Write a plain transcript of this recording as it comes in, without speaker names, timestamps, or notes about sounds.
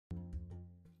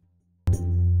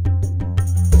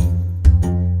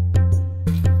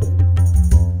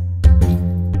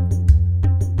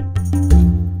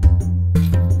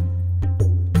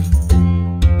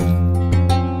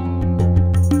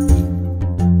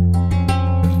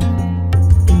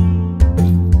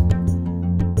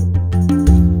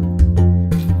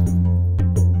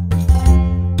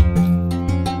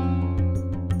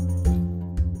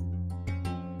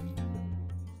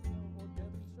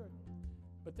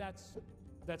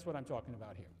that's what I'm talking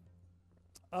about here.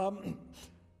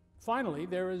 Finally,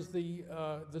 there is the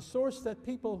source that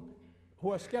people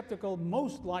who are skeptical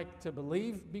most like to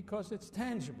believe because it's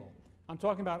tangible. I'm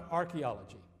talking about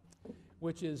archaeology,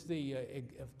 which is the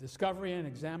discovery and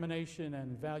examination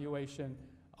and evaluation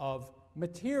of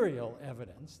material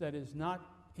evidence that is not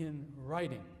in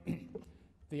writing.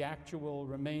 The actual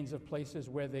remains of places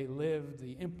where they lived,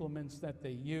 the implements that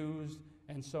they used,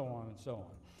 and so on and so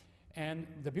on. And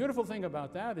the beautiful thing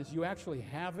about that is you actually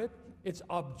have it. It's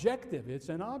objective. It's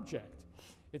an object.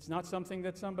 It's not something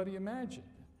that somebody imagined.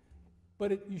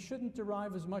 But you shouldn't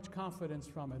derive as much confidence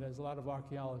from it as a lot of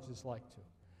archaeologists like to,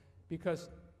 because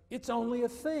it's only a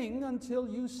thing until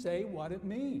you say what it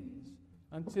means,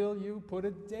 until you put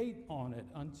a date on it,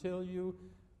 until you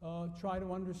try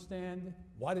to understand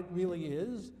what it really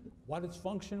is, what its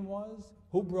function was,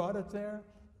 who brought it there,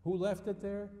 who left it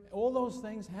there. All those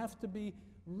things have to be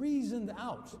reasoned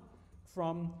out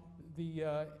from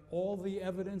all the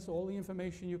evidence, all the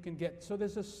information you can get. So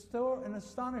there's an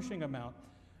astonishing amount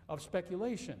of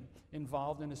speculation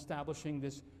involved in establishing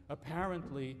this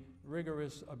apparently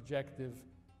rigorous objective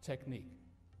technique.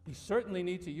 We certainly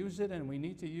need to use it, and we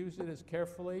need to use it as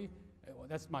carefully,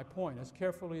 that's my point, as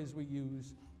carefully as we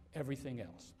use everything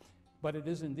else. But it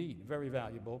is indeed very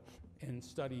valuable in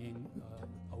studying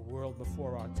a world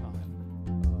before our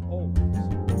time, always.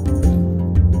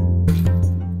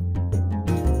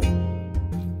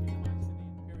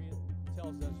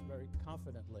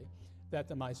 Confidently that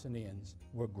the Mycenaeans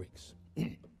were Greeks.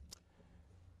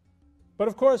 But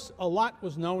of course, a lot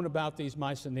was known about these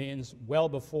Mycenaeans well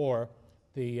before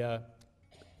the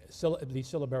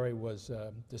syllabary was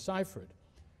deciphered.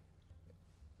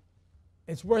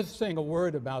 It's worth saying a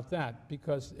word about that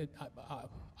because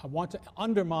I want to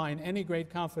undermine any great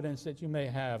confidence that you may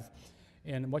have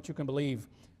in what you can believe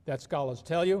that scholars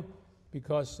tell you,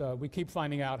 because we keep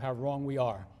finding out how wrong we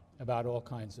are about all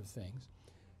kinds of things.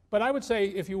 But I would say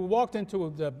if you walked into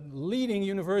the leading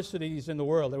universities in the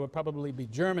world, there would probably be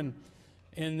German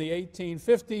in the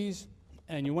 1850s,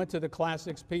 and you went to the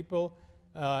classics people,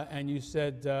 and you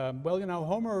said, well, you know,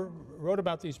 Homer wrote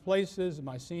about these places,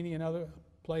 Mycenae and other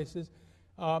places.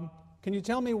 Can you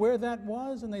tell me where that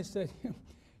was? And they said,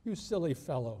 you silly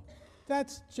fellow,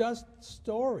 that's just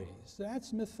stories.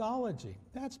 That's mythology.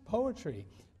 That's poetry.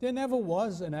 There never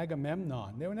was an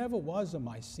Agamemnon. There never was a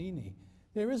Mycenae.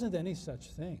 There isn't any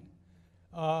such thing.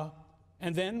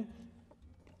 And then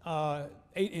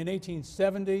in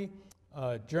 1870,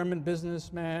 a German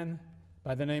businessman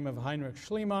by the name of Heinrich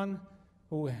Schliemann,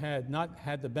 who had not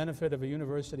had the benefit of a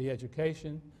university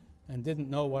education and didn't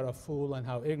know what a fool and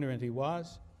how ignorant he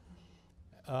was,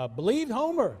 believed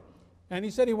Homer. And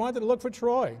he said he wanted to look for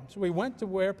Troy. So he went to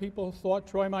where people thought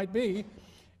Troy might be,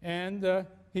 and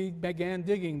he began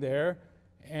digging there.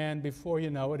 And before you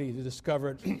know it, he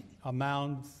discovered a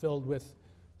mound filled with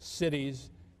cities,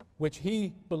 which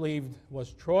he believed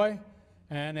was Troy.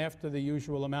 And after the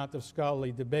usual amount of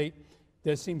scholarly debate,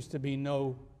 there seems to be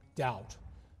no doubt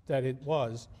that it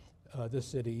was the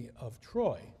city of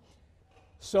Troy.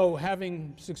 So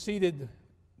having succeeded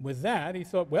with that, he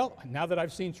thought, well, now that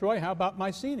I've seen Troy, how about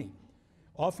Mycenae?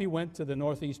 Off he went to the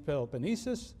northeast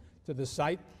Peloponnesus, to the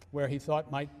site where he thought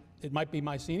it might be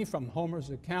Mycenae from Homer's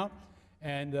account.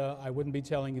 And I wouldn't be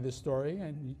telling you this story,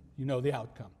 and you know the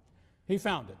outcome. He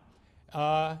found it.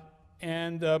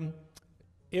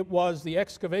 It was the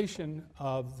excavation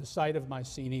of the site of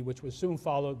Mycenae, which was soon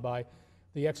followed by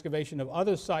the excavation of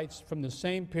other sites from the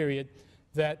same period,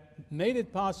 that made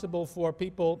it possible for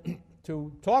people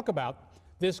to talk about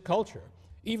this culture,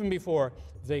 even before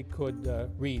they could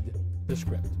read the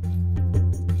script.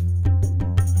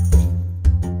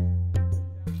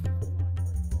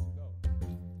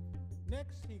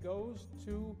 Goes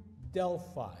to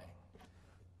Delphi.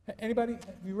 Anybody,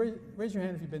 raise your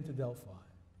hand if you've been to Delphi.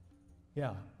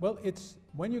 Yeah, well, it's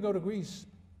when you go to Greece,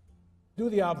 do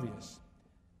the obvious.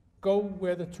 Go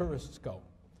where the tourists go.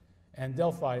 And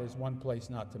Delphi is one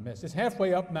place not to miss. It's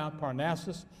halfway up Mount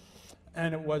Parnassus,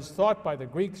 and it was thought by the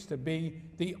Greeks to be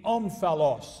the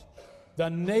omphalos, the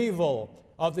navel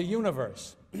of the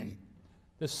universe,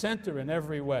 the center in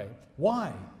every way.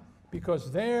 Why?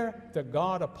 Because there the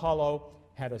god Apollo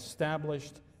had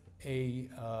established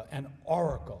an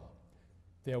oracle.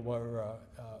 There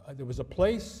was a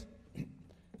place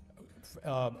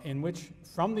in which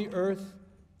from the earth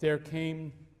there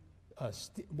came,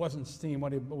 wasn't steam,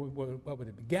 what would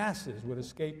it be? Gases would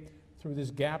escape through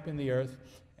this gap in the earth.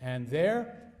 And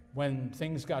there, when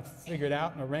things got figured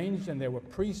out and arranged, and there were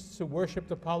priests who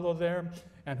worshipped Apollo there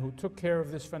and who took care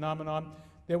of this phenomenon,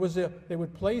 they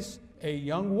would place a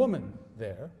young woman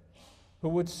there who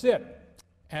would sit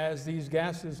as these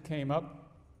gases came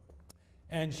up,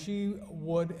 and she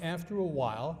would, after a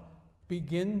while,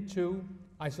 begin to,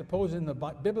 I suppose in the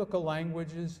biblical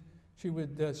languages, she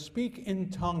would speak in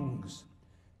tongues,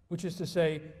 which is to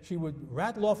say, she would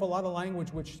rattle off a lot of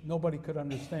language which nobody could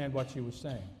understand what she was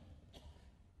saying.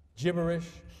 Gibberish,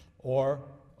 or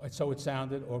so it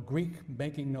sounded, or Greek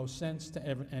making no sense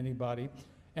to anybody.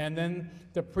 And then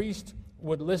the priest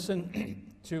would listen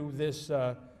to this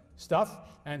stuff,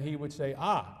 and he would say,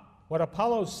 what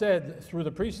Apollo said through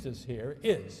the priestess here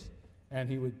is, and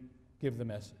he would give the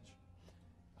message.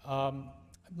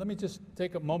 Let me just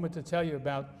take a moment to tell you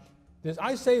about this.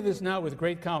 I say this now with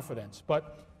great confidence,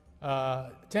 but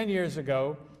 10 years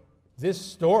ago, this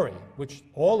story, which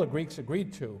all the Greeks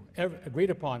agreed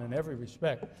upon in every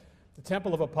respect, the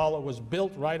Temple of Apollo was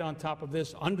built right on top of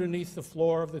this. Underneath the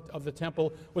floor of the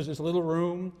temple was this little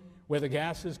room where the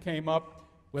gases came up,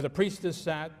 where the priestess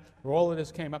sat, where all of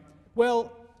this came up.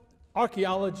 Well,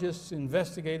 archaeologists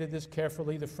investigated this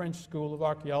carefully. The French School of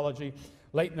Archaeology,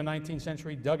 late in the 19th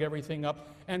century, dug everything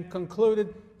up and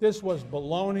concluded this was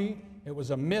baloney. It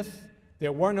was a myth.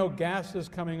 There were no gases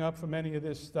coming up from any of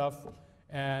this stuff.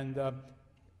 And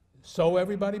so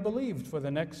everybody believed for the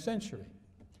next century.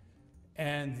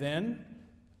 And then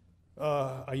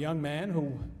a young man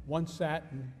who once sat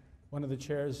in one of the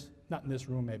chairs, not in this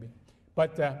room maybe,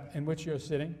 but in which you're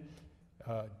sitting,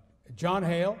 John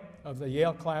Hale of the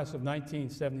Yale class of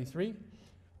 1973,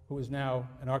 who is now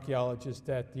an archaeologist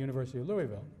at the University of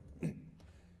Louisville,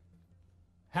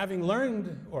 having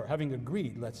learned, or having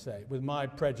agreed, let's say, with my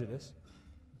prejudice,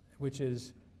 which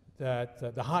is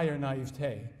that the higher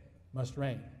naivete must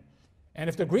reign. And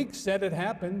if the Greeks said it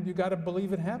happened, you got to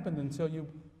believe it happened until you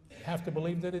have to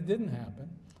believe that it didn't happen.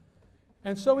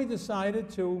 And so he decided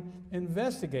to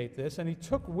investigate this, and he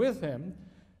took with him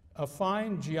a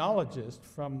fine geologist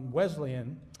from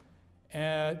Wesleyan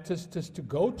to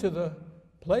go to the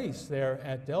place there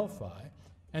at Delphi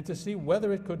and to see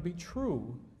whether it could be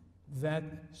true that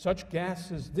such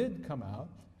gases did come out,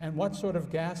 and what sort of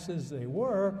gases they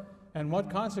were, and what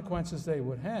consequences they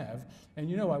would have. And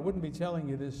you know, I wouldn't be telling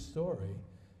you this story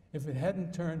if it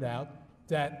hadn't turned out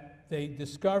that they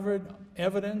discovered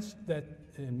evidence that,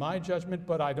 in my judgment,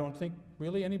 but I don't think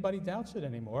really anybody doubts it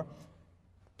anymore,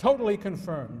 totally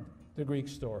confirmed the Greek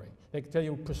story. They could tell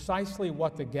you precisely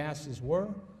what the gases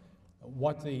were,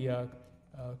 what the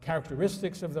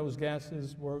characteristics of those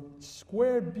gases were,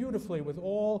 squared beautifully with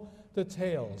all the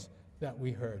tales that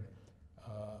we heard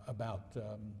about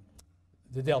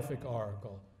the Delphic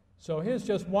oracle. So here's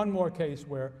just one more case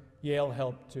where Yale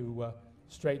helped to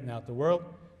straighten out the world.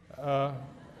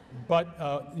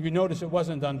 But you notice it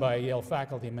wasn't done by a Yale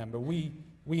faculty member. We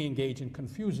engage in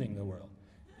confusing the world.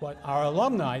 But our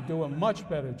alumni do a much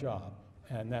better job,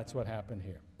 and that's what happened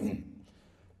here.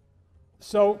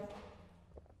 So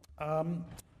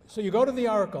you go to the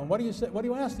oracle, and what do you say? What do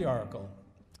you ask the oracle?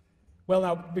 Well,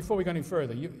 now, before we go any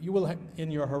further, you will,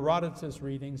 in your Herodotus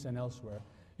readings and elsewhere,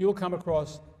 you will come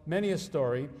across many a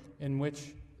story in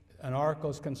which an oracle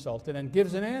is consulted and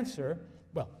gives an answer,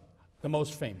 well, the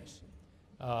most famous.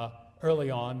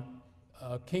 Early on,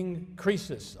 King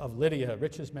Croesus of Lydia,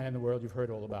 richest man in the world, you've heard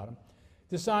all about him,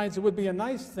 decides it would be a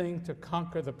nice thing to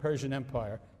conquer the Persian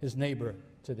Empire, his neighbor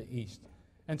to the east.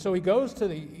 And so he goes to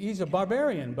he's a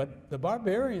barbarian, but the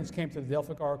barbarians came to the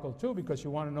Delphic oracle too, because you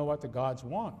want to know what the gods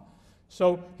want.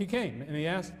 So he came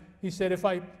and he said,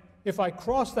 if I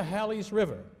cross the Halys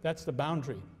River, that's the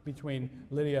boundary between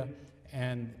Lydia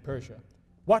and Persia,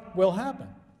 what will happen?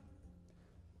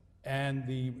 And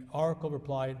the oracle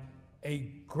replied, a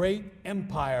great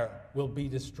empire will be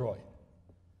destroyed.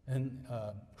 And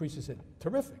Croesus said,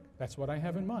 terrific, that's what I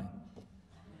have in mind.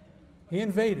 He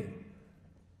invaded.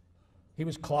 He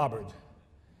was clobbered.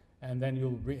 And then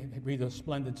you'll read a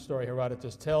splendid story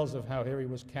Herodotus tells of how here he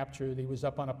was captured. He was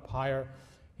up on a pyre.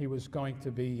 He was going to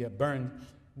be burned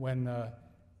when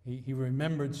he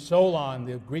remembered Solon,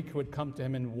 the Greek who had come to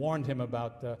him and warned him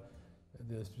about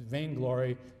this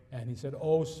vainglory. And he said,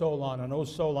 oh, Solon, and oh,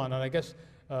 Solon. And I guess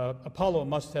Apollo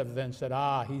must have then said,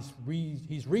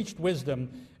 he's reached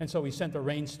wisdom. And so he sent a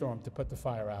rainstorm to put the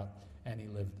fire out, and he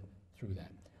lived through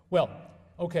that. Well,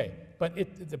 okay, but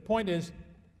the point is,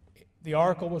 the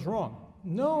oracle was wrong.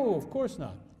 No, of course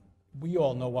not. We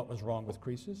all know what was wrong with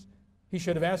Croesus. He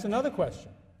should have asked another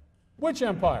question. Which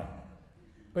empire?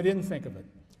 But he didn't think of it.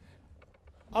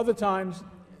 Other times,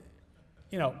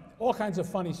 you know, all kinds of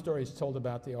funny stories told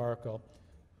about the oracle,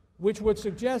 which would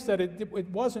suggest that it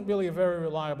wasn't really a very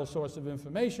reliable source of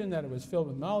information, that it was filled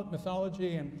with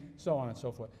mythology and so on and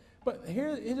so forth. But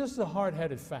here's the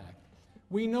hard-headed fact.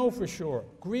 We know for sure,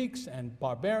 Greeks and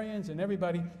barbarians and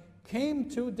everybody came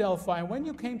to Delphi. And when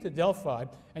you came to Delphi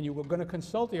and you were going to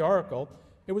consult the oracle,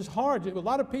 it was hard. A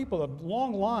lot of people, a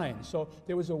long line, so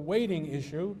there was a waiting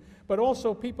issue, but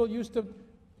also people used to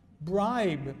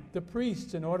bribe the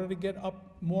priests in order to get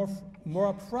up more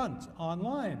up front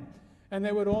online. And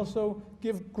they would also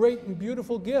give great and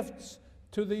beautiful gifts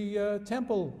to the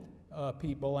temple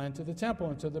people and to the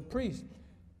temple and to the priest.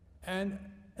 And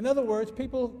in other words,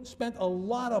 people spent a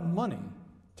lot of money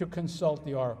to consult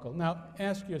the oracle. Now,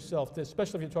 ask yourself this,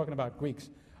 especially if you're talking about Greeks.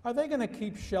 Are they going to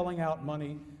keep shelling out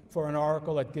money for an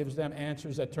oracle that gives them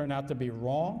answers that turn out to be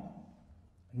wrong?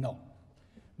 No.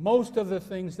 Most of the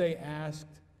things they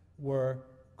asked were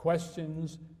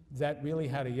questions that really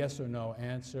had a yes or no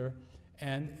answer.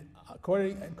 And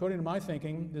according to my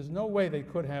thinking, there's no way they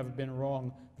could have been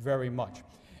wrong very much.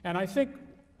 And I think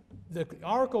the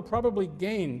oracle probably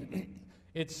gained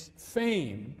its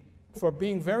fame for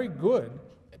being very good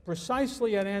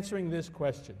precisely at answering this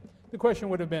question. The question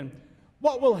would have been,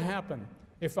 what will happen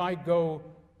if I go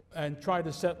and try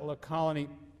to settle a colony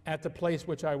at the place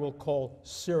which I will call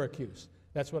Syracuse?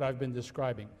 That's what I've been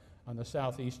describing on the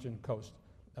southeastern coast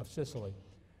of Sicily.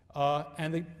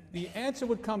 And the answer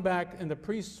would come back, and the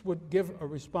priests would give a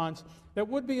response that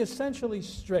would be essentially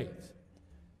straight.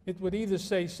 It would either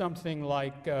say something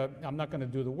like, I'm not going to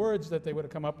do the words that they would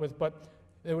have come up with, but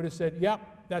they would have said, yeah,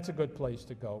 that's a good place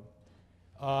to go.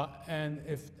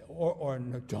 Or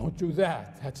no, don't do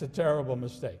that. That's a terrible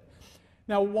mistake.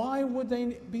 Now, why would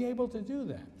they be able to do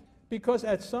that? Because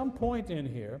at some point in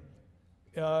here,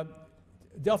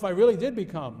 Delphi really did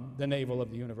become the navel of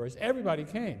the universe. Everybody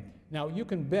came. Now, you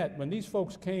can bet when these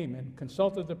folks came and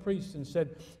consulted the priests and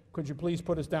said, could you please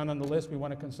put us down on the list? We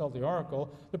want to consult the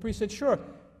oracle. The priest said, sure,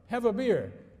 have a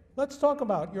beer. Let's talk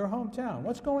about your hometown.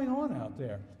 What's going on out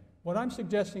there? What I'm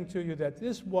suggesting to you that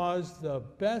this was the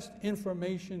best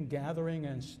information gathering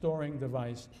and storing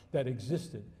device that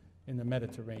existed in the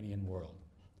Mediterranean world.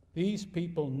 These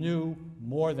people knew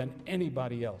more than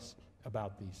anybody else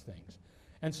about these things.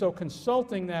 And so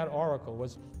consulting that oracle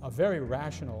was a very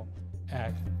rational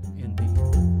act indeed. The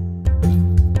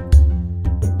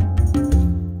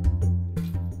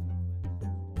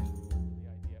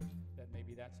idea that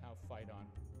maybe that's how Phaidon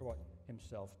brought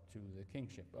himself to the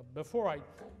kingship. Before I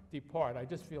depart, I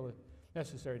just feel it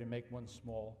necessary to make one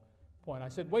small point. I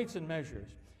said weights and measures.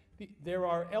 There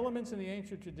are elements in the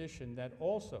ancient tradition that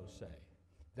also say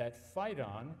that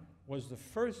Phaidon was the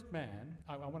first man,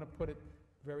 I want to put it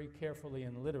very carefully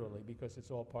and literally because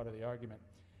it's all part of the argument.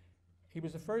 He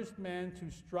was the first man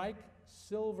to strike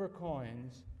silver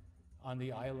coins on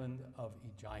the island of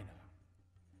Aegina.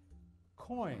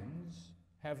 Coins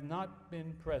have not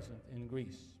been present in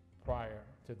Greece prior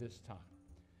to this time.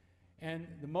 And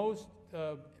the most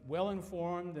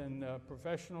well-informed and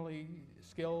professionally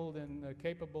skilled and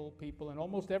capable people, and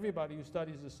almost everybody who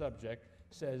studies the subject,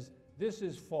 says this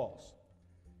is false.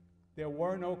 There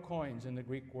were no coins in the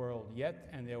Greek world yet,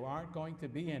 and there aren't going to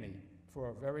be any for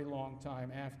a very long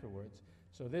time afterwards.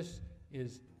 So this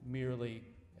is merely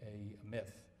a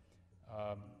myth.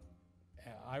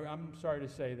 I'm sorry to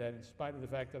say that in spite of the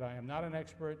fact that I am not an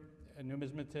expert, a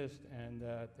numismatist, and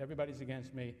everybody's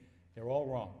against me, they're all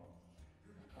wrong.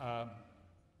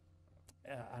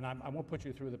 And I won't put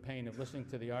you through the pain of listening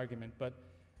to the argument, but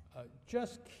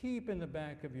just keep in the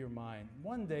back of your mind,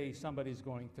 one day somebody's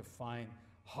going to find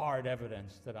hard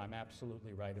evidence that I'm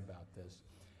absolutely right about this.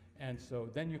 And so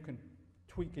then you can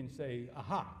tweak and say,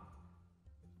 aha,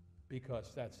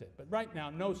 because that's it. But right now,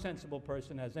 no sensible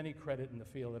person has any credit in the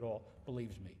field at all,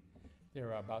 believes me. There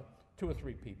are about 2 or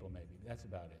 3 people maybe, that's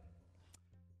about it.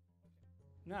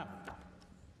 Now,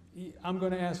 I'm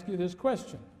going to ask you this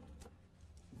question.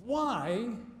 Why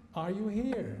are you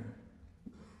here?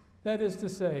 That is to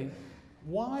say,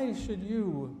 why should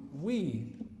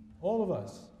we, all of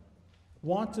us,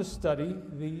 want to study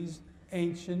these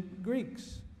ancient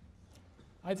Greeks?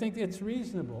 I think it's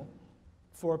reasonable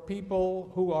for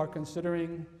people who are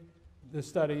considering the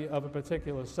study of a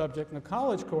particular subject in a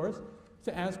college course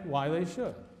to ask why they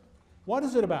should. What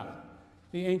is it about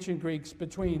the ancient Greeks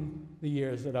between the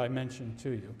years that I mentioned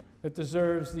to you that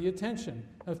deserves the attention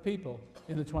of people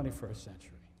in the 21st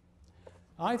century?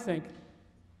 I think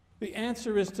the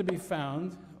answer is to be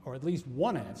found, or at least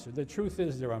one answer. The truth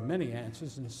is there are many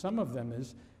answers, and some of them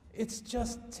is, it's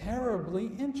just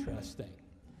terribly interesting.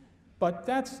 But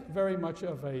that's very much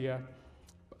of a,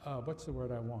 what's the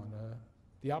word I want?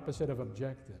 The opposite of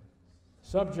objective.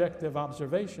 Subjective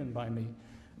observation by me.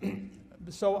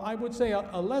 So I would say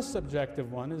a less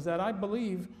subjective one is that I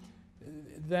believe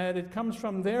that it comes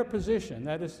from their position,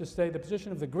 that is to say the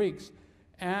position of the Greeks,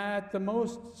 at the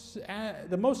most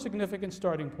significant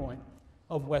starting point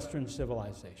of Western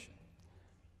civilization,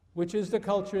 which is the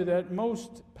culture that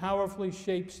most powerfully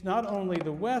shapes not only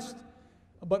the West,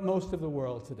 but most of the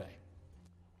world today.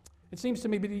 It seems to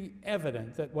me to be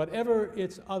evident that whatever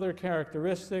its other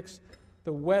characteristics,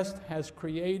 the West has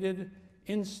created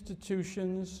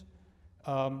institutions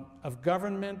of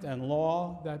government and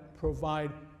law that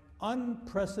provide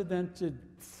unprecedented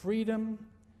freedom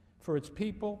for its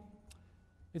people.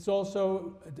 It's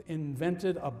also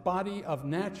invented a body of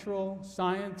natural,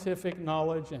 scientific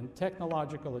knowledge and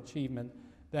technological achievement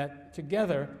that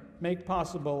together make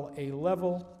possible a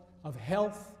level of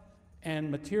health and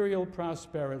material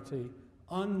prosperity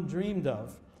undreamed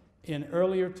of in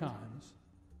earlier times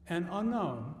and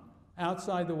unknown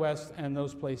outside the West and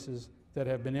those places that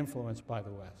have been influenced by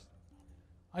the West.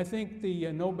 I think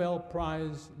the Nobel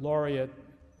Prize laureate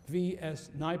V.S.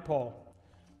 Naipaul,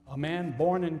 a man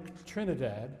born in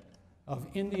Trinidad of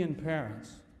Indian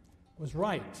parents, was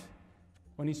right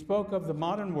when he spoke of the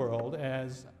modern world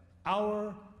as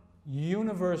our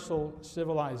universal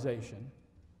civilization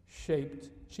shaped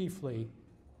chiefly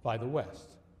by the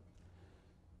West.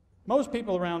 Most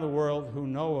people around the world who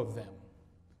know of them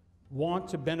want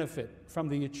to benefit from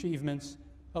the achievements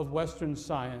of Western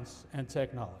science and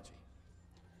technology.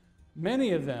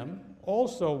 Many of them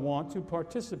also want to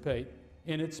participate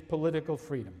in its political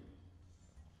freedom.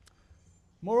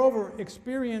 Moreover,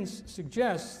 experience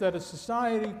suggests that a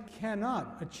society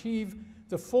cannot achieve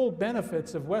the full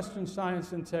benefits of Western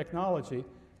science and technology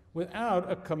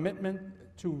without a commitment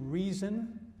to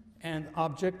reason and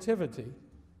objectivity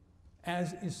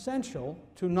as essential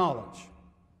to knowledge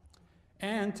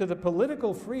and to the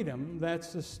political freedom that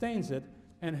sustains it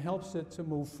and helps it to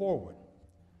move forward.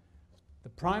 The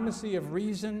primacy of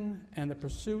reason and the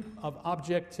pursuit of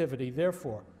objectivity,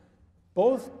 therefore,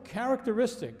 both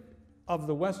characteristic of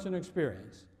the Western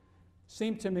experience,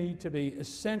 seem to me to be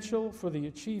essential for the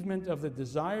achievement of the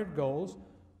desired goals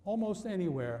almost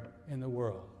anywhere in the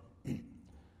world.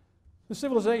 The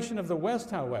civilization of the West,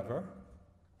 however,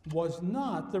 was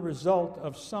not the result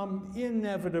of some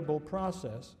inevitable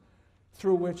process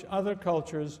through which other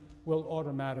cultures will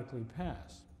automatically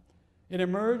pass. It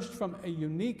emerged from a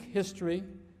unique history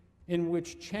in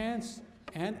which chance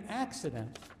and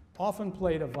accident often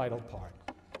played a vital part.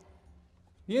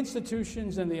 The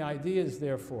institutions and the ideas,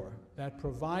 therefore, that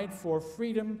provide for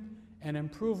freedom and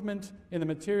improvement in the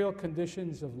material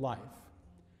conditions of life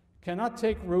cannot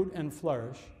take root and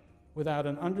flourish without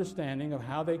an understanding of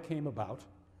how they came about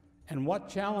and what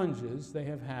challenges they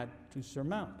have had to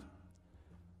surmount.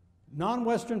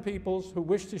 Non-Western peoples who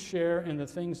wish to share in the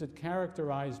things that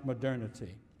characterize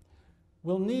modernity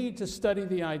will need to study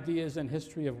the ideas and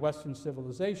history of Western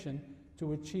civilization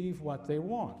to achieve what they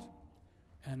want.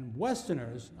 And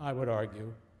Westerners, I would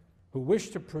argue, who wish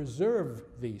to preserve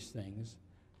these things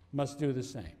must do the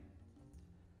same.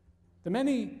 The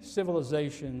many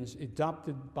civilizations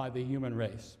adopted by the human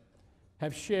race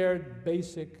have shared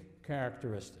basic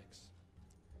characteristics.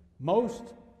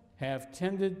 Most have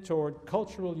tended toward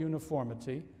cultural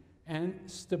uniformity and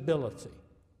stability.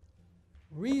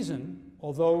 Reason,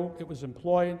 although it was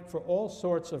employed for all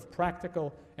sorts of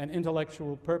practical and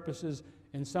intellectual purposes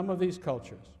in some of these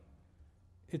cultures,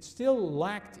 it still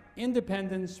lacked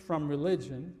independence from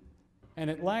religion, and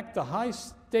it lacked the high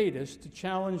status to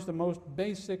challenge the most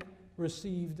basic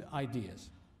received ideas.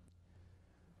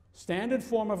 Standard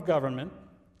form of government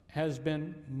has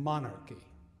been monarchy.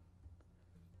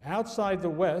 Outside the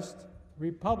West,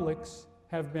 republics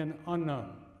have been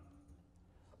unknown.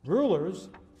 Rulers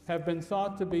have been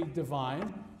thought to be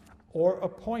divine or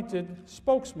appointed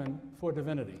spokesmen for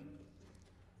divinity.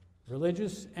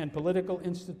 Religious and political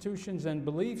institutions and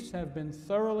beliefs have been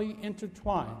thoroughly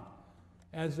intertwined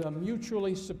as a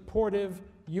mutually supportive,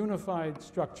 unified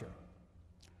structure.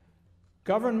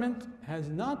 Government has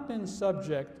not been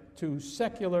subject to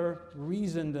secular,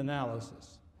 reasoned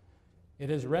analysis. It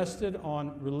has rested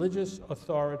on religious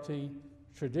authority,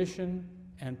 tradition,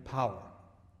 and power.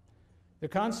 The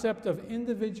concept of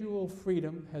individual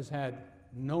freedom has had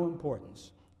no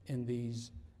importance in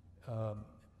these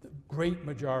the great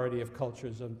majority of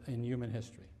cultures in human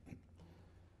history.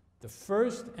 The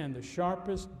first and the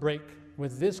sharpest break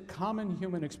with this common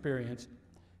human experience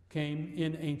came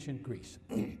in ancient Greece.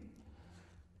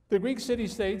 The Greek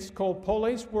city-states called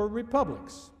polis were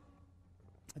republics.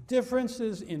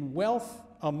 Differences in wealth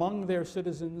among their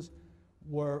citizens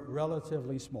were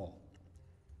relatively small.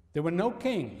 There were no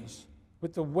kings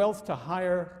with the wealth to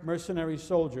hire mercenary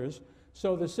soldiers,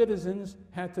 so the citizens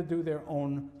had to do their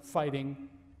own fighting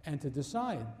and to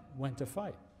decide when to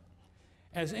fight.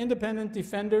 As independent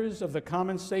defenders of the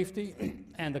common safety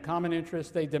and the common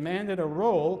interest, they demanded a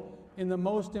role in the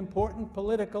most important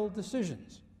political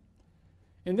decisions.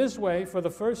 In this way, for the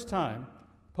first time,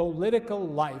 political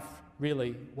life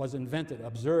really was invented.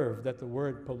 Observe that the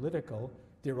word political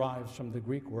derives from the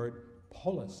Greek word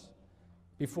polis.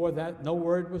 Before that, no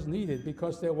word was needed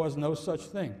because there was no such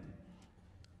thing.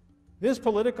 This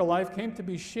political life came to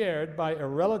be shared by a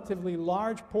relatively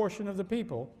large portion of the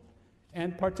people,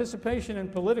 and participation in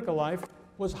political life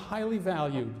was highly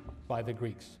valued by the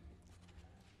Greeks.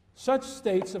 Such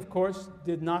states, of course,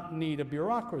 did not need a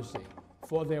bureaucracy,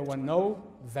 for there were no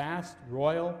vast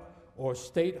royal or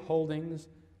state holdings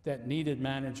that needed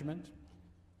management,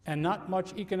 and not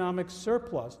much economic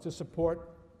surplus to support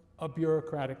a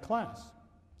bureaucratic class.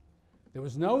 There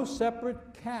was no separate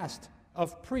caste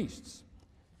of priests,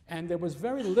 and there was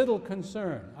very little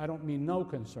concern, I don't mean no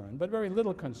concern, but very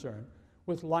little concern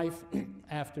with life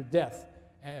after death,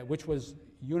 which was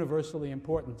universally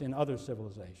important in other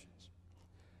civilizations.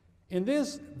 In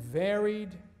this varied,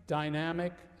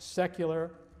 dynamic,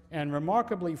 secular, and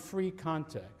remarkably free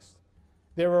context,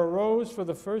 there arose for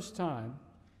the first time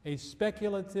a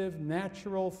speculative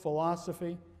natural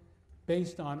philosophy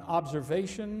based on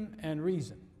observation and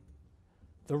reason,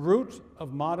 the root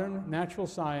of modern natural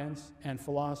science and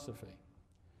philosophy,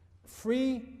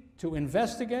 free to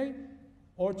investigate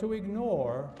or to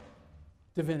ignore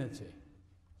divinity.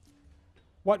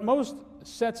 What most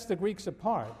sets the Greeks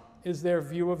apart is their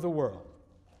view of the world.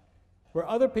 Where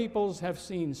other peoples have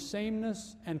seen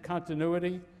sameness and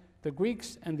continuity, the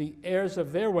Greeks and the heirs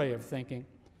of their way of thinking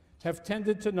have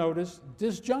tended to notice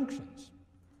disjunctions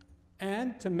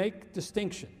and to make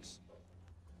distinctions.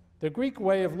 The Greek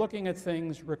way of looking at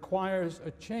things requires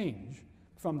a change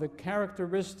from the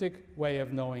characteristic way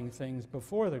of knowing things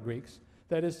before the Greeks,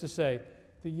 that is to say,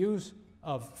 the use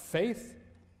of faith,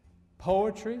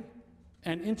 poetry,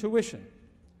 and intuition,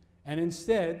 and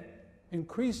instead,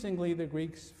 increasingly the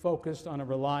Greeks focused on a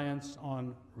reliance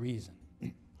on reason.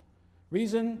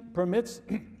 Reason permits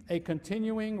a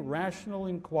continuing rational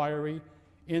inquiry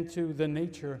into the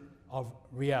nature of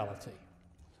reality.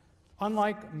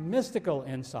 Unlike mystical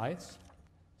insights,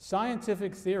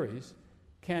 scientific theories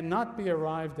cannot be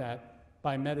arrived at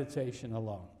by meditation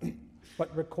alone,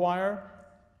 but require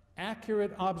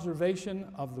accurate observation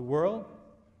of the world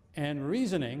and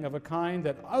reasoning of a kind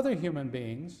that other human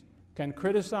beings can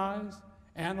criticize,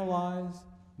 analyze,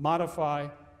 modify,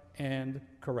 and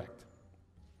correct.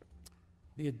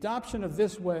 The adoption of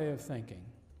this way of thinking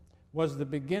was the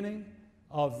beginning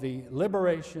of the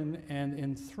liberation and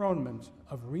enthronement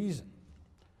of reason,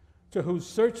 to whose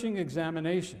searching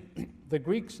examination the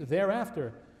Greeks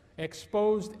thereafter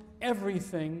exposed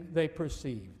everything they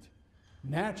perceived,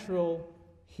 natural,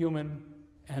 human,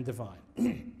 and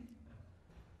divine.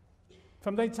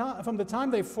 From the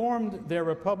time they formed their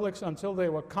republics until they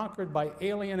were conquered by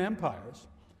alien empires,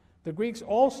 the Greeks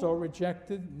also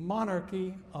rejected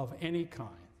monarchy of any kind.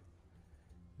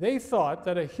 They thought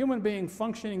that a human being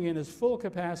functioning in his full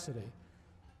capacity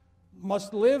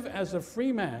must live as a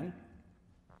free man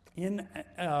in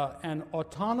an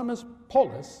autonomous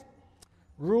polis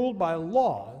ruled by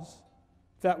laws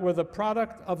that were the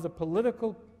product of the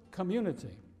political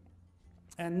community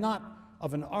and not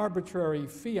of an arbitrary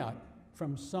fiat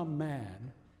from some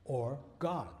man or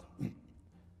God.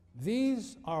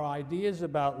 These are ideas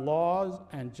about laws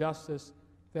and justice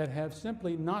that have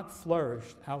simply not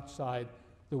flourished outside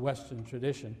the Western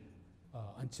tradition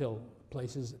until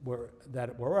places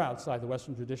that were outside the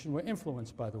Western tradition were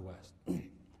influenced by the West.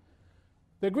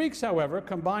 The Greeks, however,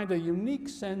 combined a unique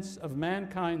sense of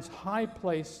mankind's high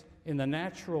place in the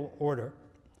natural order.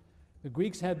 The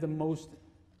Greeks had the most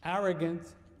arrogant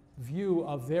view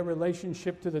of their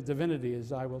relationship to the divinity,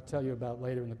 as I will tell you about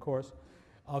later in the course,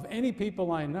 of any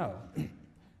people I know.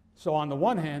 So on the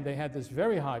one hand, they had this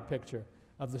very high picture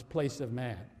of this place of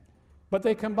man. But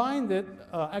they combined it,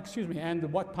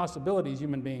 and what possibilities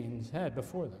human beings had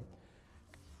before them.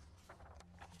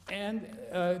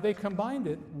 And they combined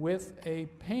it with a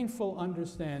painful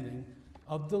understanding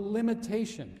of the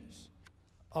limitations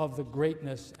of the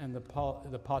greatness and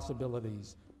the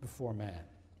possibilities before man.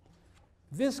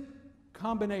 This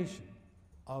combination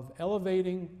of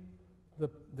elevating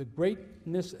the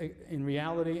greatness in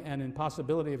reality and in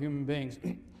possibility of human beings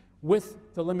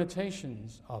with the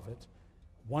limitations of it,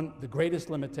 the greatest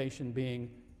limitation being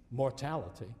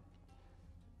mortality,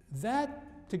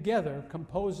 that together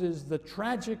composes the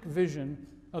tragic vision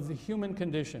of the human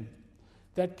condition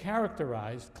that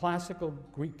characterized classical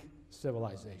Greek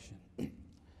civilization.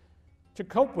 To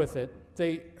cope with it,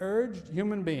 they urged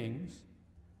human beings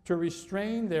to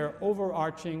restrain their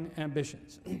overarching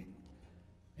ambitions.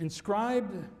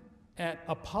 Inscribed at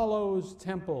Apollo's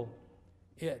temple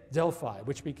Delphi,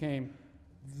 which became,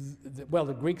 well,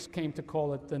 the Greeks came to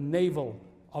call it the navel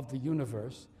of the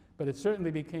universe, but it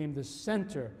certainly became the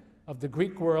center of the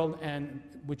Greek world, and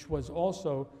which was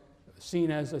also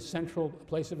seen as a central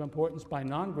place of importance by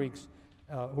non-Greeks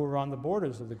who were on the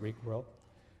borders of the Greek world.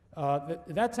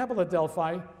 That temple at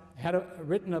Delphi had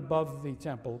written above the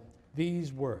temple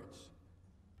these words: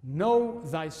 "Know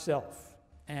thyself,"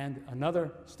 and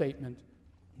another statement,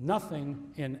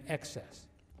 "Nothing in excess."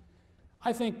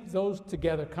 I think those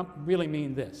together really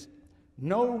mean this: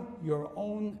 know your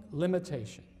own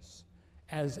limitations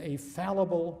as a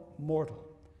fallible mortal,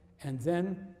 and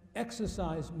then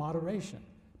exercise moderation,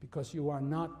 because you are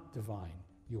not divine,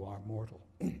 you are mortal.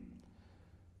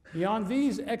 Beyond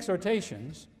these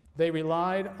exhortations, they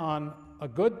relied on a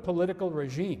good political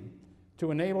regime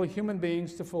to enable human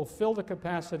beings to fulfill the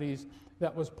capacities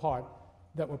that were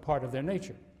part of their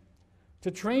nature, to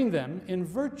train them in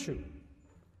virtue,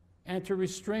 and to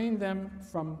restrain them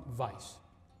from vice.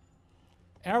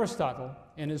 Aristotle,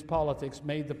 in his Politics,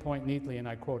 made the point neatly, and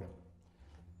I quote him: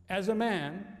 as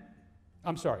man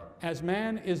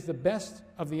is the best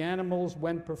of the animals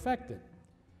when perfected,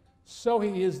 so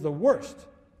he is the worst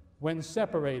when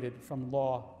separated from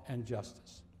law and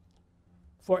justice.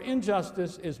 For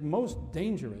injustice is most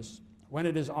dangerous when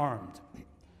it is armed,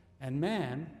 and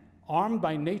man, armed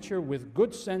by nature with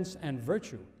good sense and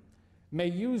virtue, may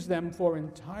use them for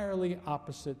entirely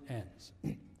opposite ends.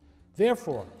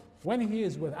 Therefore, when he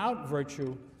is without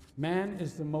virtue, man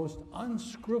is the most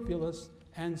unscrupulous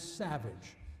and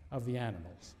savage of the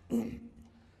animals.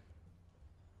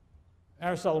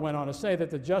 Aristotle went on to say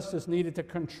that the justice needed to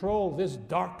control this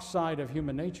dark side of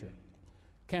human nature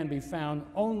can be found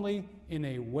only in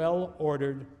a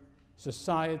well-ordered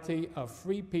society of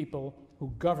free people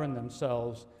who govern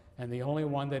themselves, and the only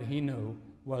one that he knew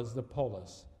was the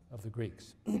polis of the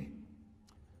Greeks.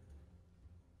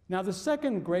 Now, the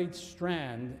second great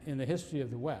strand in the history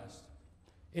of the West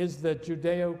is the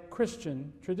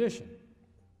Judeo-Christian tradition,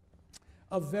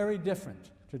 a very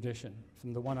different tradition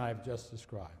from the one I've just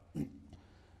described.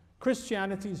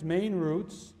 Christianity's main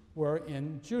roots were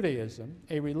in Judaism,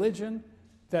 a religion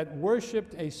that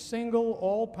worshipped a single,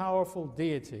 all-powerful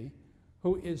deity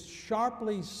who is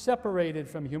sharply separated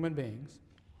from human beings,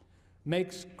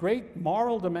 makes great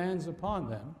moral demands upon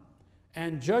them,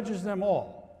 and judges them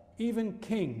all, even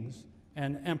kings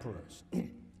and emperors.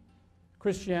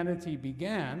 Christianity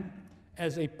began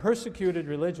as a persecuted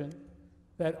religion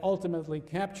that ultimately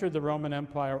captured the Roman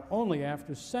Empire only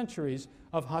after centuries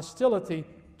of hostility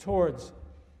towards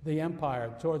the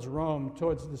empire, towards Rome,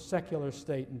 towards the secular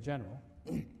state in general.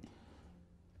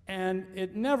 And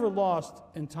it never lost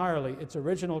entirely its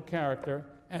original character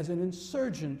as an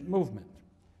insurgent movement,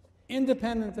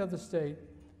 independent of the state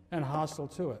and hostile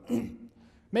to it,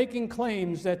 making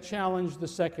claims that challenge the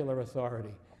secular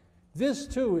authority. This,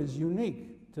 too, is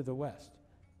unique to the West.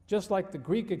 Just like the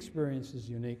Greek experience is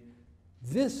unique,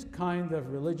 this kind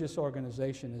of religious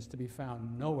organization is to be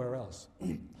found nowhere else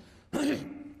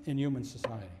in human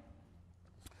society.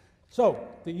 So,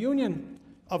 the union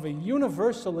of a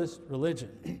universalist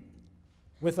religion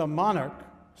with a monarch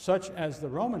such as the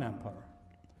Roman Empire,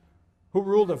 who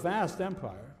ruled a vast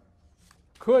empire,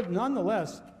 could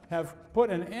nonetheless have put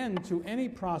an end to any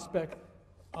prospect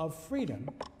of freedom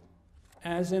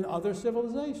as in other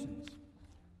civilizations.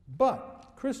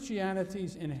 But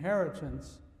Christianity's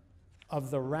inheritance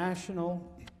of the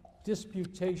rational,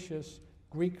 disputatious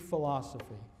Greek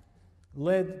philosophy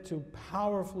led to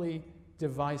powerfully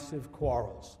divisive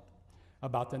quarrels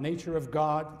about the nature of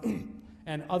God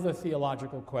and other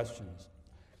theological questions,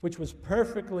 which was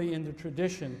perfectly in the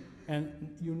tradition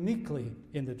and uniquely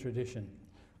in the tradition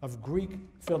of Greek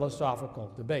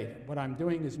philosophical debate. What I'm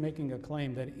doing is making a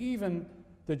claim that even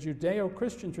the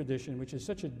Judeo-Christian tradition, which is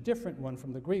such a different one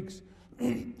from the Greeks,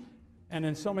 and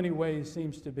in so many ways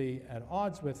seems to be at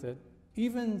odds with it,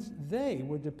 even they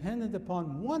were dependent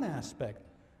upon one aspect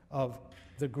of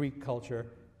the Greek culture,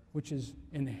 which is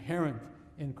inherent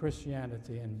in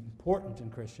Christianity and important in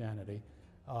Christianity.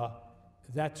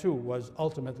 That too was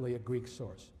ultimately a Greek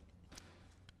source.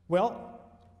 Well,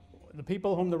 the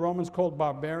people whom the Romans called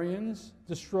barbarians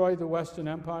destroyed the Western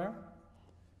Empire,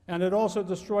 and it also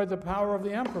destroyed the power of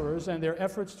the emperors and their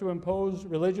efforts to impose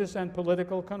religious and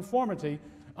political conformity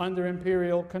under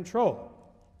imperial control.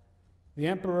 The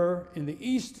emperor in the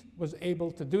East was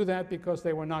able to do that because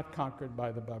they were not conquered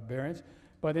by the barbarians,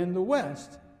 but in the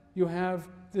West, you have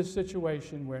this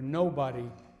situation where nobody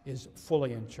is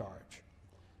fully in charge.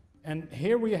 And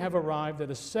here we have arrived at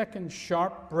a second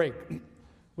sharp break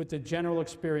with the general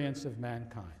experience of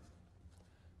mankind.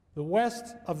 The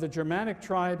west of the Germanic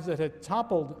tribes that had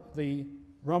toppled the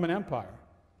Roman Empire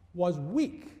was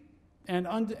weak and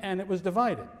it was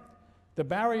divided. The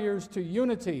barriers to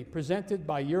unity presented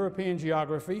by European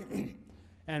geography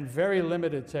and very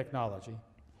limited technology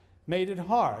made it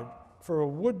hard for a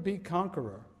would-be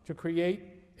conqueror to create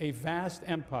a vast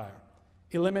empire,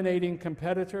 eliminating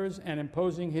competitors and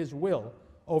imposing his will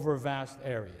over vast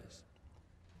areas.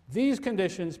 These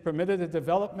conditions permitted the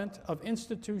development of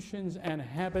institutions and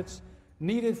habits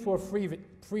needed for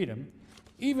freedom,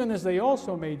 even as they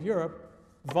also made Europe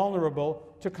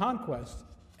vulnerable to conquest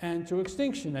and to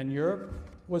extinction. And Europe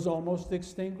was almost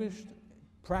extinguished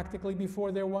practically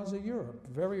before there was a Europe,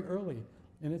 very early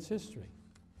in its history.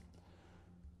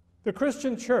 The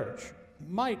Christian church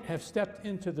might have stepped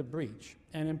into the breach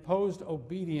and imposed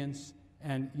obedience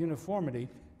and uniformity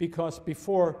because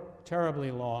before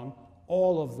terribly long,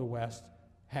 all of the West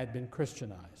had been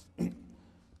Christianized.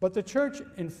 But the church,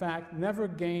 in fact, never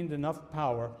gained enough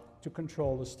power to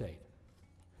control the state.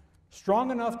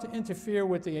 Strong enough to interfere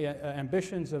with the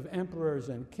ambitions of emperors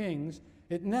and kings,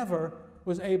 it never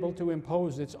was able to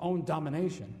impose its own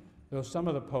domination, though some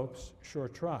of the popes sure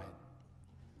tried.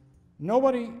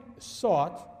 Nobody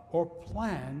sought or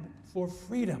planned for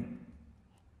freedom.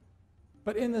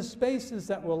 But in the spaces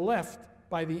that were left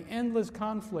by the endless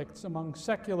conflicts among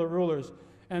secular rulers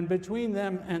and between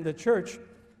them and the church,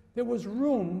 there was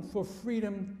room for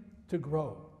freedom to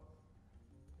grow.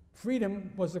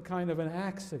 Freedom was a kind of an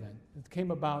accident. It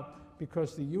came about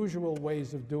because the usual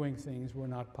ways of doing things were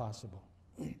not possible.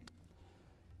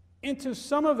 Into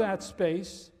some of that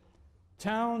space,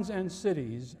 towns and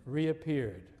cities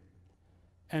reappeared,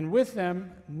 and with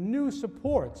them, new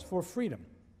supports for freedom.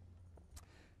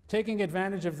 Taking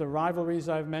advantage of the rivalries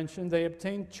I've mentioned, they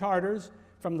obtained charters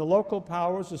from the local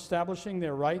powers establishing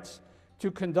their rights to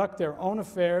conduct their own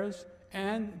affairs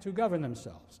and to govern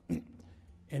themselves.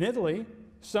 In Italy,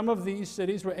 some of these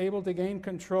cities were able to gain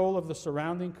control of the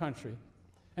surrounding country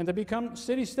and to become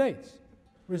city-states,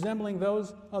 resembling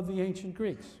those of the ancient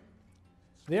Greeks.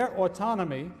 Their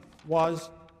autonomy was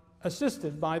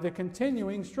assisted by the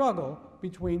continuing struggle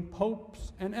between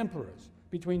popes and emperors,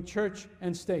 between church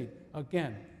and state.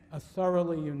 Again, a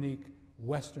thoroughly unique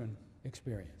Western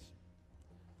experience.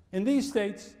 In these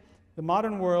states, the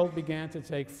modern world began to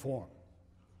take form.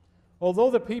 Although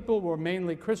the people were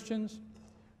mainly Christians,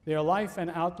 their life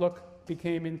and outlook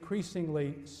became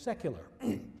increasingly secular.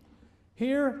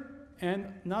 Here, and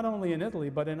not only in Italy,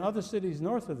 but in other cities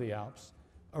north of the Alps,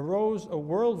 arose a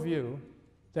worldview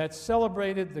that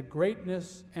celebrated the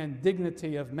greatness and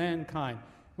dignity of mankind,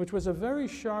 which was a very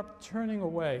sharp turning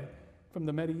away from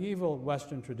the medieval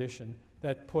Western tradition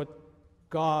that put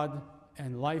God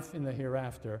and life in the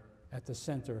hereafter at the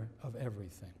center of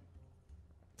everything.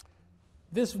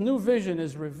 This new vision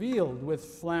is revealed with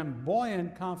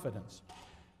flamboyant confidence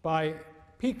by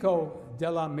Pico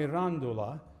della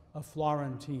Mirandola, a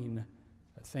Florentine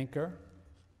thinker,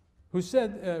 who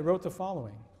wrote the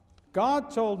following: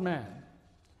 God told man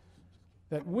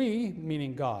that we,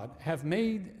 meaning God, have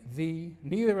made thee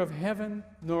neither of heaven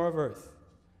nor of earth,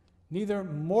 neither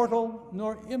mortal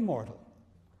nor immortal,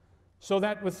 so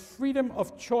that with freedom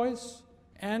of choice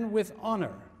and with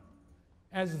honor,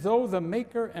 as though the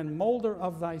maker and molder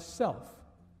of thyself,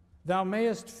 thou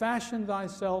mayest fashion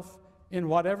thyself in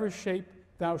whatever shape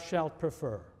thou shalt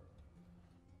prefer.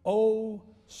 O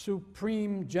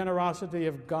supreme generosity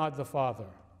of God the Father,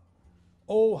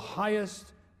 O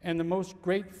highest and the most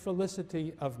great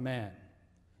felicity of man,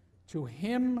 to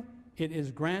him it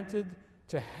is granted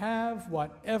to have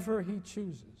whatever he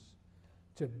chooses,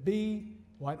 to be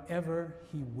whatever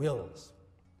he wills.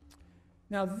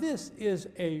 Now, this is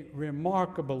a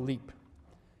remarkable leap,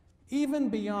 even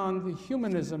beyond the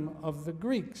humanism of the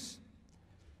Greeks,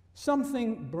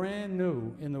 something brand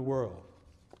new in the world.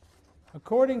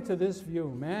 According to this view,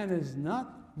 man is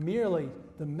not merely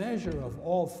the measure of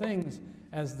all things,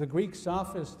 as the Greek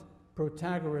sophist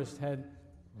Protagoras had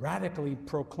radically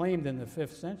proclaimed in the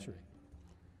 5th century.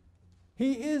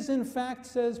 He is, in fact,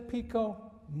 says Pico,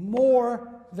 more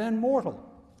than mortal.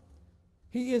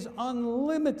 He is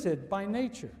unlimited by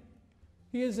nature.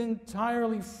 He is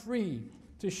entirely free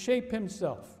to shape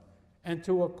himself and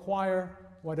to acquire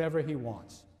whatever he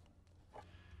wants.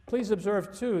 Please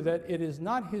observe, too, that it is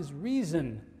not his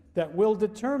reason that will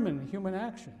determine human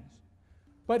actions,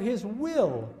 but his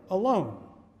will alone,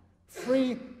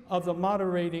 free of the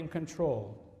moderating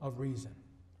control of reason.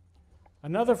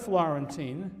 Another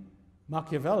Florentine,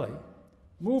 Machiavelli,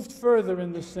 moved further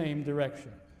in the same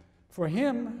direction. For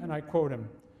him, and I quote him,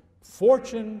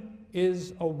 "Fortune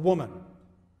is a woman,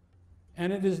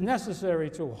 and it is necessary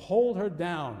to hold her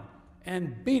down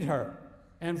and beat her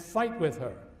and fight with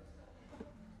her."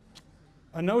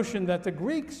 a notion that the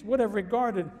Greeks would have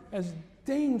regarded as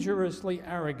dangerously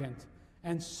arrogant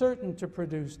and certain to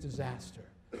produce disaster.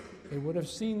 They would have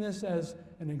seen this as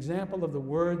an example of the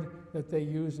word that they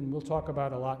use, and we'll talk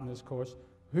about a lot in this course,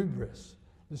 hubris,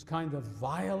 this kind of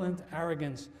violent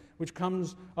arrogance which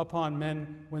comes upon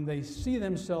men when they see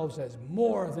themselves as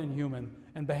more than human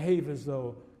and behave as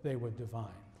though they were divine.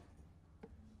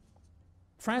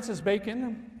 Francis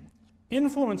Bacon,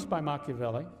 influenced by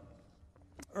Machiavelli,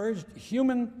 urged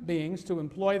human beings to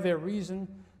employ their reason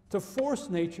to force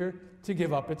nature to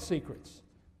give up its secrets,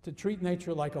 to treat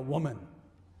nature like a woman,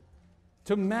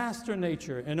 to master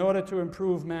nature in order to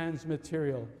improve man's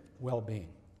material well-being.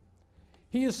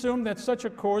 He assumed that such a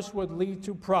course would lead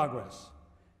to progress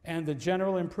and the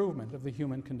general improvement of the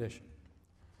human condition.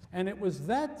 And it was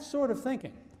that sort of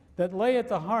thinking that lay at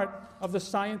the heart of the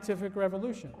scientific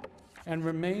revolution and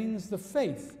remains the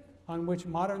faith on which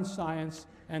modern science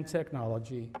and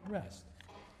technology rest.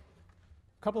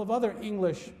 A couple of other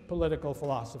English political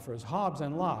philosophers, Hobbes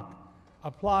and Locke,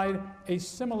 applied a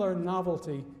similar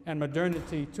novelty and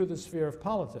modernity to the sphere of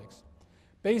politics,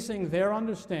 basing their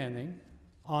understanding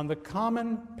on the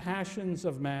common passions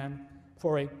of man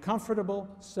for a comfortable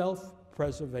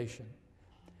self-preservation,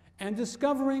 and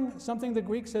discovering something the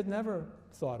Greeks had never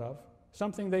thought of,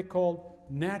 something they called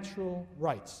natural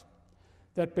rights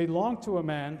that belonged to a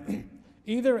man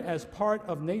either as part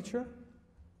of nature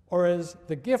or as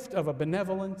the gift of a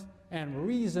benevolent and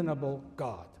reasonable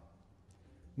God.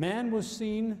 Man was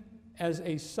seen as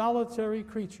a solitary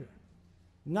creature,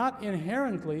 not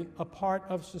inherently a part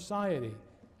of society.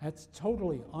 That's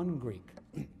totally un-Greek.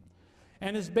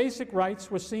 And his basic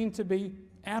rights were seen to be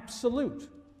absolute,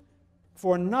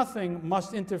 for nothing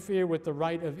must interfere with the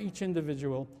right of each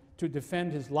individual to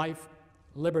defend his life,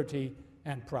 liberty,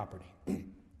 and property.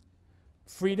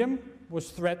 Freedom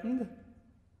was threatened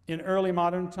in early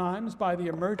modern times by the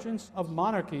emergence of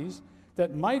monarchies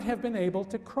that might have been able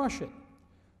to crush it.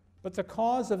 But the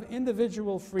cause of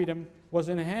individual freedom was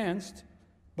enhanced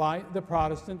by the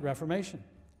Protestant Reformation,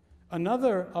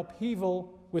 another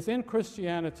upheaval within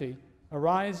Christianity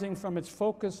arising from its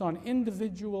focus on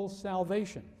individual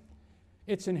salvation,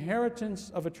 its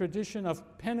inheritance of a tradition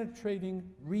of penetrating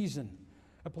reason,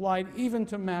 applied even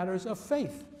to matters of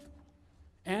faith,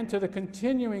 and to the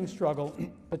continuing struggle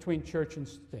between church and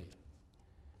state.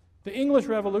 The English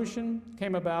Revolution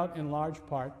came about in large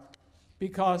part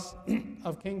because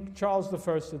of King Charles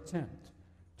I's attempt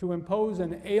to impose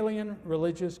an alien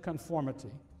religious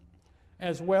conformity,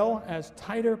 as well as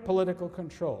tighter political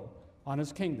control on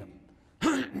his kingdom.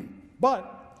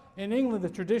 But in England, the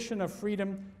tradition of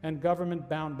freedom and government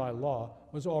bound by law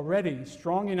was already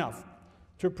strong enough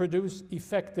to produce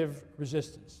effective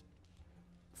resistance.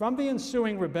 From the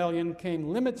ensuing rebellion came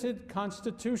limited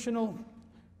constitutional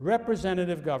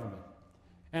representative government,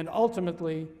 and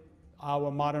ultimately our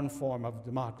modern form of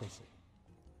democracy.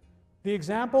 The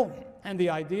example and the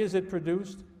ideas it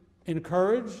produced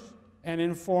encouraged and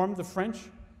informed the French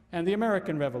and the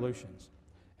American revolutions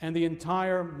and the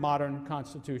entire modern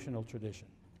constitutional tradition.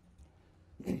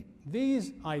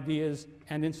 These ideas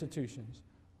and institutions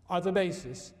are the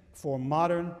basis for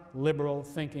modern liberal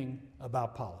thinking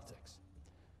about politics,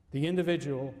 the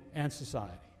individual and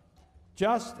society,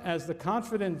 just as the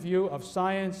confident view of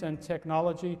science and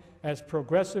technology as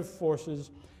progressive forces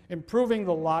improving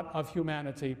the lot of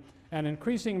humanity and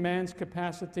increasing man's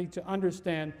capacity to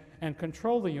understand and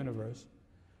control the universe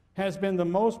has been the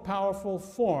most powerful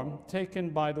form taken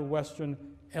by the Western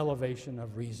elevation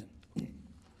of reason.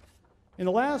 In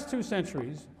the last 2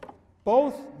 centuries,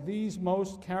 both these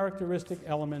most characteristic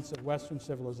elements of Western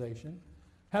civilization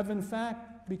have in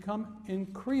fact become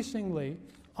increasingly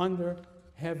under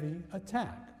heavy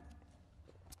attack.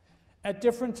 At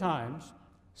different times,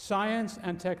 science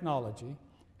and technology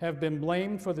have been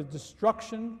blamed for the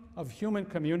destruction of human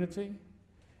community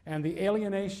and the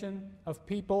alienation of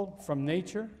people from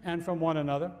nature and from one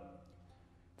another,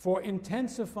 for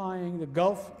intensifying the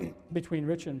gulf between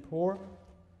rich and poor,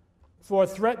 for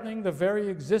threatening the very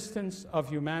existence of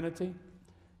humanity,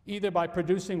 either by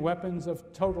producing weapons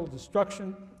of total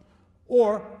destruction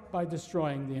or by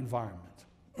destroying the environment.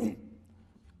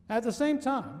 At the same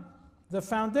time, the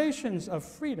foundations of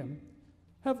freedom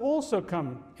have also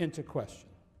come into question.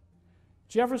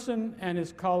 Jefferson and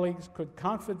his colleagues could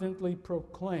confidently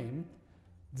proclaim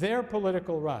their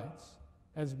political rights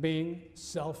as being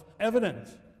self-evident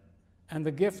and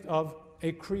the gift of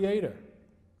a creator.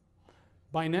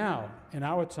 By now, in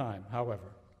our time,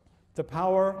 however, the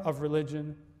power of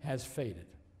religion has faded.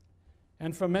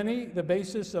 And for many, the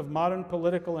basis of modern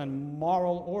political and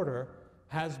moral order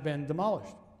has been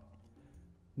demolished.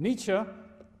 Nietzsche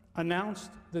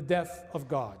announced the death of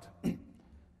God.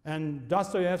 And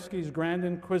Dostoevsky's Grand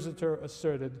Inquisitor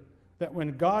asserted that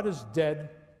when God is dead,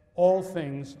 all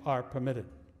things are permitted.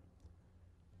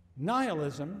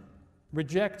 Nihilism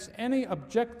rejects any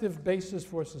objective basis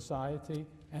for society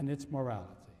and its morality.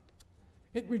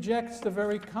 It rejects the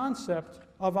very concept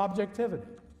of objectivity.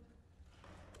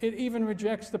 It even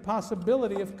rejects the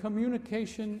possibility of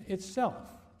communication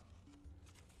itself.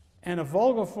 And a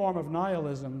vulgar form of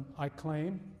nihilism, I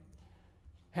claim,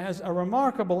 has a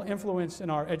remarkable influence in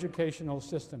our educational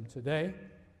system today,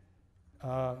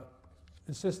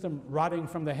 the system rotting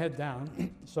from the head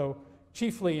down, so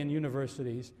chiefly in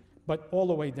universities, but all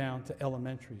the way down to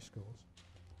elementary schools.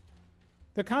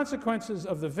 The consequences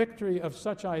of the victory of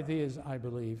such ideas, I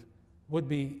believe, would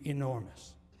be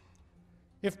enormous.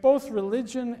 If both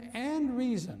religion and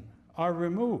reason are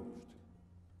removed,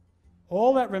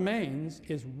 all that remains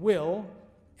is will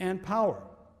and power,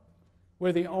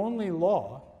 where the only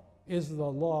law is the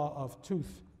law of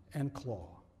tooth and claw.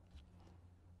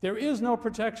 There is no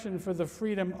protection for the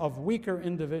freedom of weaker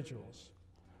individuals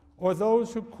or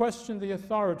those who question the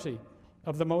authority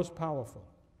of the most powerful.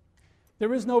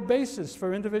 There is no basis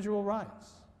for individual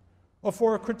rights or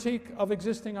for a critique of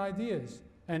existing ideas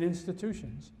and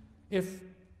institutions if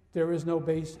there is no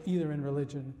base either in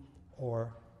religion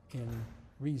or in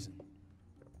reason.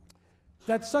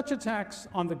 That such attacks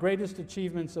on the greatest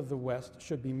achievements of the West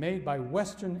should be made by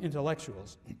Western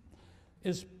intellectuals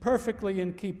is perfectly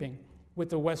in keeping with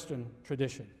the Western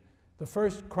tradition. The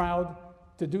first crowd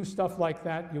to do stuff like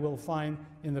that you will find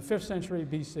in the 5th century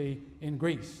BC in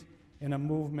Greece, in a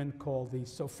movement called the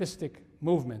Sophistic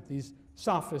movement. These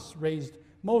sophists raised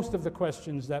most of the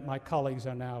questions that my colleagues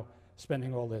are now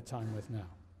spending all their time with now.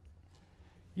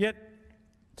 Yet,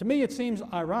 to me it seems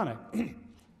ironic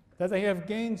that they have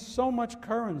gained so much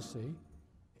currency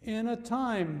in a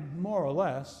time, more or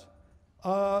less,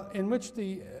 in which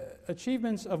the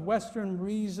achievements of Western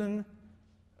reason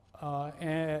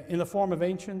in the form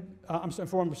of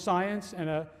form of science and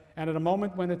at a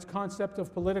moment when its concept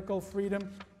of political freedom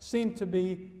seemed to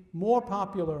be more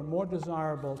popular, more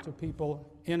desirable to people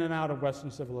in and out of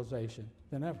Western civilization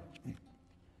than ever.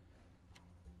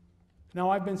 Now,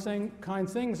 I've been saying kind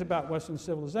things about Western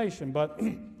civilization, but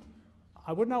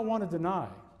I would not want to deny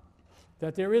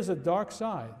that there is a dark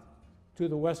side to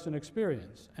the Western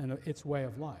experience and its way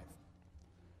of life.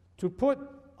 To put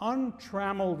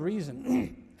untrammeled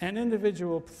reason and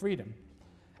individual freedom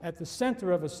at the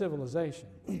center of a civilization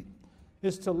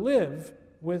is to live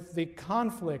with the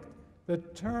conflict, the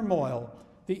turmoil,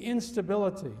 the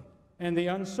instability, and the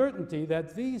uncertainty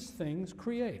that these things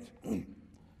create.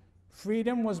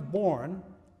 Freedom was born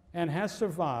and has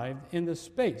survived in the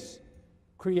space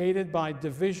created by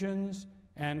divisions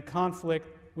and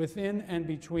conflict within and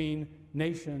between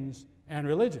nations and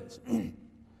religions.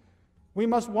 We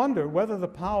must wonder whether the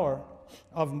power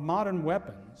of modern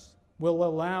weapons will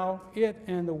allow it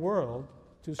and the world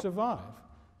to survive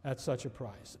at such a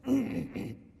price.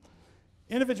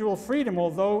 Individual freedom,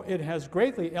 although it has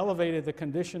greatly elevated the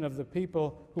condition of the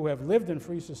people who have lived in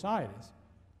free societies,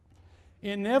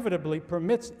 inevitably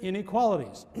permits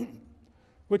inequalities,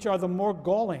 which are the more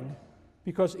galling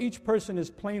because each person is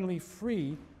plainly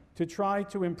free to try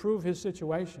to improve his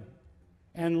situation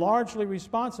and largely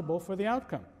responsible for the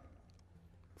outcome.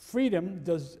 Freedom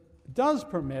does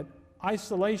permit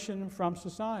isolation from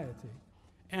society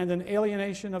and an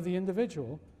alienation of the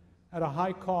individual at a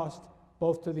high cost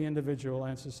both to the individual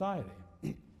and society.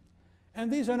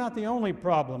 And these are not the only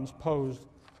problems posed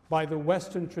by the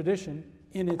Western tradition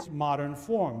in its modern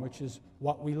form, which is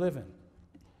what we live in.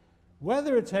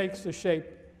 Whether it takes the shape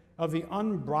of the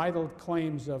unbridled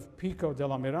claims of Pico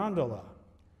della Mirandola,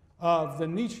 of the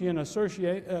Nietzschean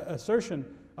assertion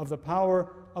of the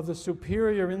power of the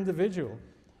superior individual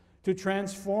to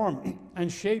transform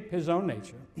and shape his own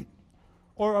nature,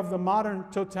 or of the modern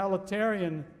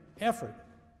totalitarian effort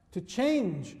to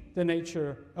change the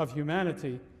nature of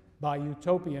humanity by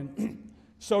utopian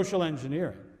social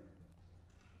engineering.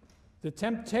 The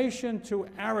temptation to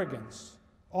arrogance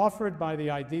offered by the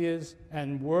ideas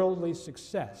and worldly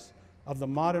success of the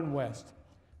modern West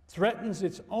threatens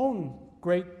its own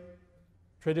great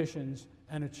traditions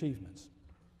and achievements.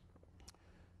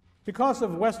 Because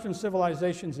of Western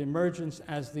civilization's emergence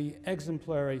as the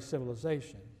exemplary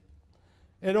civilization,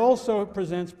 it also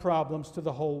presents problems to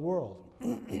the whole world.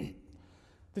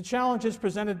 The challenges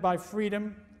presented by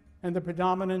freedom and the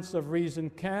predominance of reason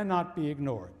cannot be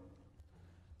ignored,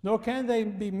 nor can they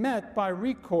be met by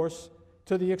recourse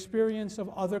to the experience of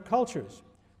other cultures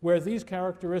where these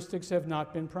characteristics have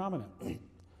not been prominent.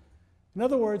 In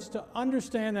other words, to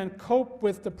understand and cope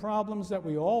with the problems that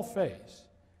we all face,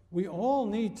 we all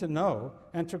need to know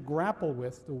and to grapple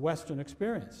with the Western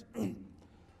experience.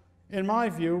 In my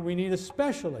view, we need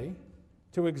especially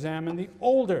to examine the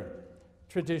older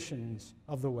traditions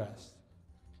of the West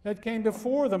that came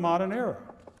before the modern era,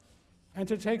 and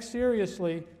to take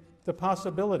seriously the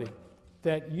possibility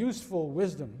that useful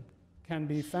wisdom can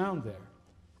be found there,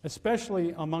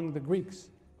 especially among the Greeks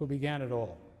who began it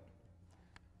all.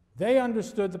 They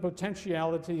understood the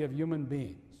potentiality of human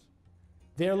beings,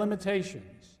 their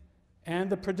limitations, and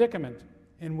the predicament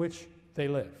in which they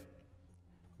live.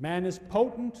 Man is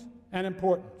potent and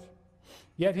important,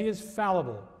 yet he is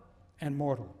fallible and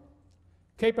mortal,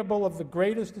 capable of the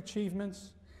greatest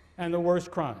achievements and the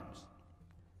worst crimes.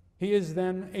 He is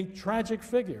then a tragic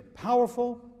figure,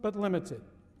 powerful but limited,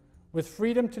 with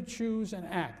freedom to choose and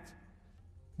act,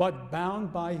 but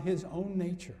bound by his own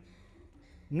nature,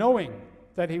 knowing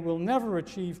that he will never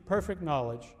achieve perfect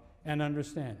knowledge and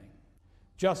understanding,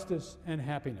 justice and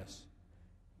happiness,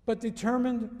 but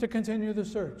determined to continue the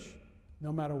search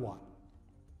no matter what.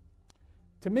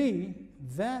 To me,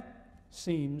 that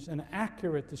seems an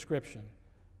accurate description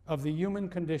of the human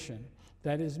condition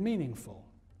that is meaningful,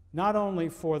 not only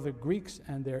for the Greeks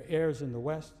and their heirs in the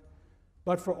West,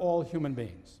 but for all human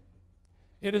beings.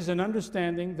 It is an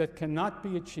understanding that cannot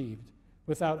be achieved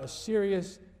without a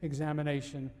serious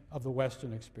examination of the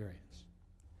Western experience.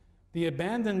 The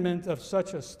abandonment of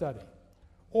such a study,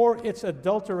 or its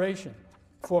adulteration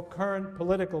for current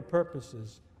political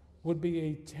purposes, would be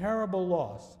a terrible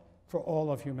loss for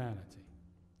all of humanity.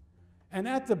 And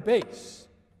at the base,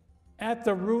 at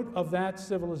the root of that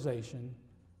civilization,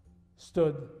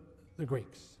 stood the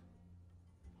Greeks.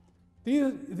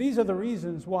 These are the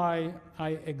reasons why I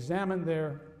examined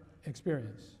their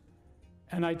experience,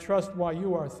 and I trust why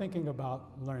you are thinking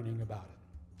about learning about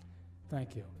it.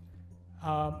 Thank you.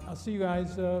 I'll see you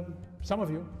guys, some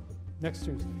of you, next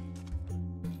Tuesday.